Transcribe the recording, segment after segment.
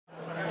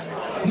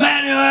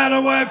Man, you had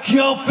to work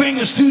your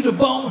fingers to the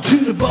bone, to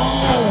the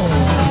bone.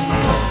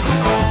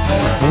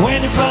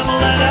 When you climb a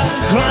ladder,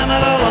 climb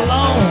it all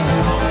alone.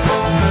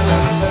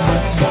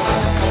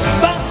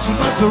 But you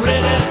must be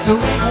ready to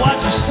reap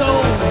what you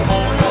sow.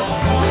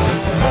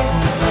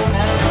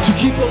 To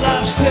keep your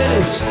life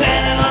steady,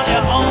 standing on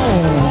your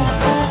own.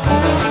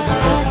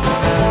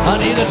 I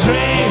need a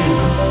train,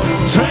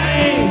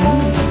 train,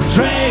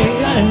 train,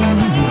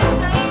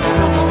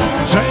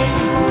 train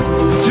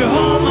to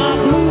haul my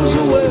blues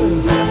away.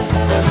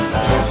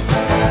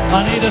 I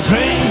need a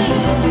train,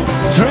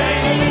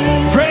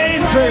 train,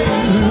 freight train.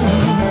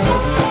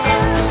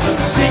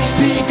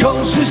 60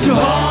 coaches to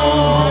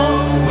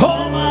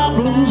haul my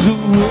blues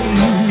away.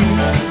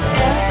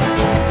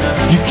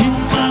 You keep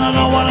in mind, I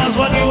know what else,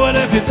 what you would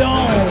if you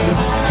don't.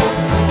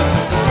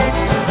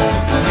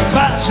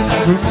 But you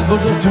never remember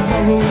that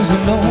tomorrow is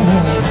unknown.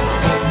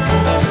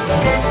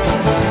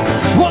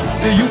 One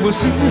day you will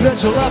see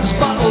that your life is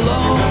but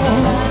alone.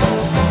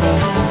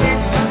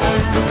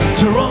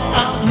 To run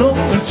out, no,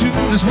 and to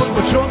this one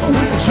with trouble,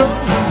 with trouble.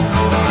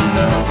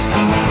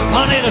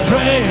 I need a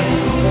train,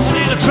 I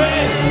need a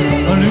train,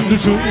 I need a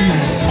train.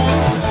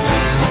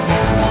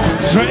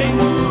 Train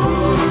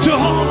to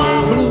haul my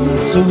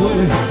blues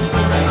away.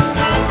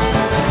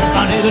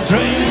 I need a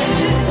train,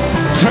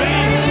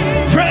 train,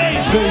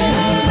 freight train.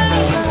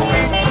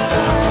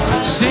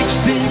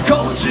 60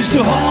 coaches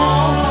to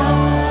haul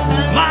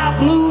my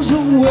blues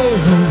away.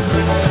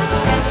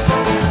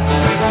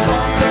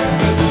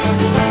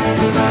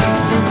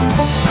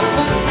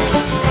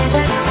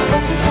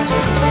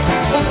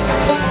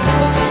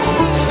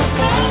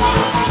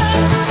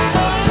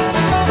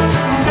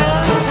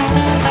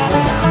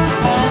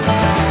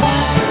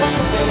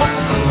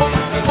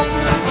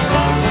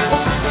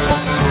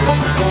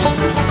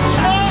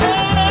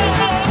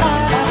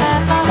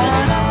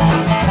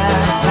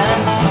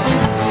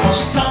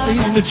 Sunday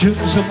in the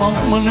church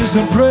among my knees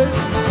and pray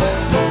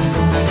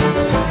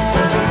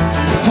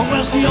for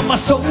mercy on my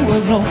soul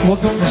and no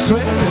walk on the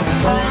straight.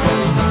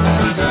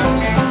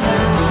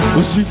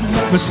 But you can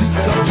never see,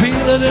 I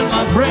feel it in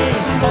my brain.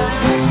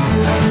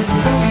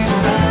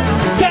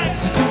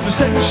 Taxi to the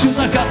station,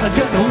 I gotta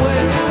get away.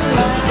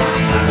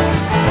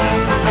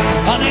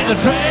 I need a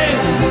train,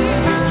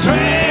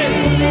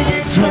 train,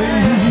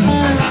 train.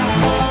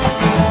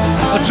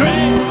 A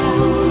train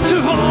to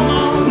haul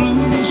my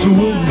blues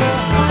away.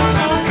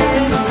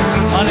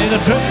 I need a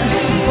train,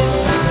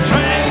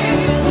 train,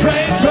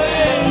 freight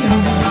train.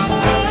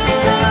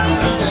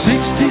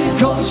 60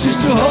 coaches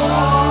to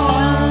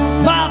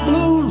haul my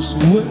blues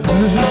away.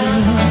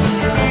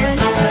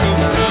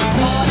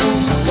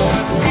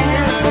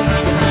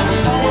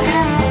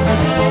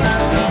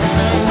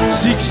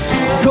 60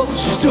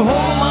 coaches to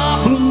haul my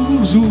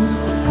blues away.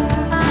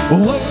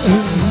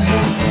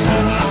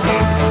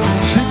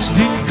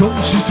 60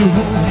 coaches to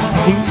haul my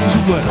blues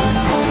away.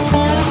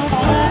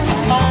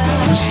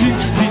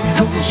 60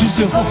 coaches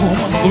to haul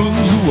my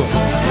blues away.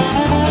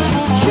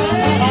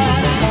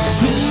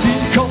 60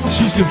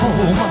 coaches to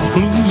haul my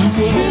blues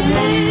away.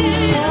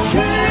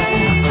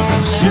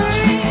 60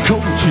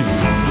 coaches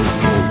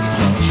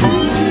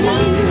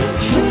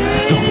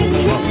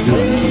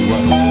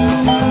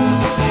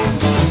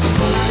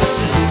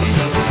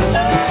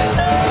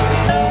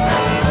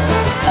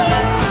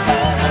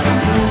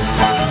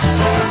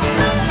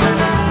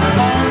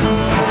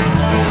to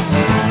haul my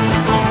blues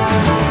away.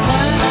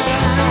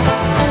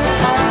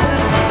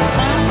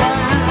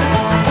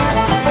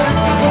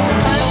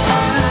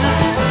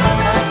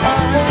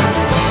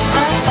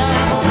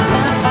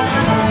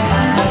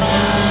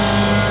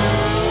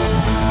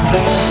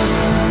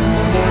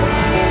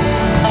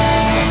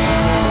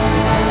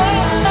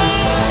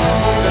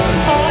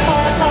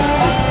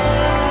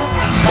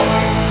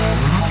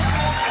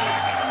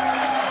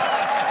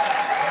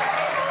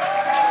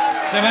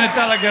 Se meni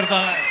tällä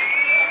kertaa näin.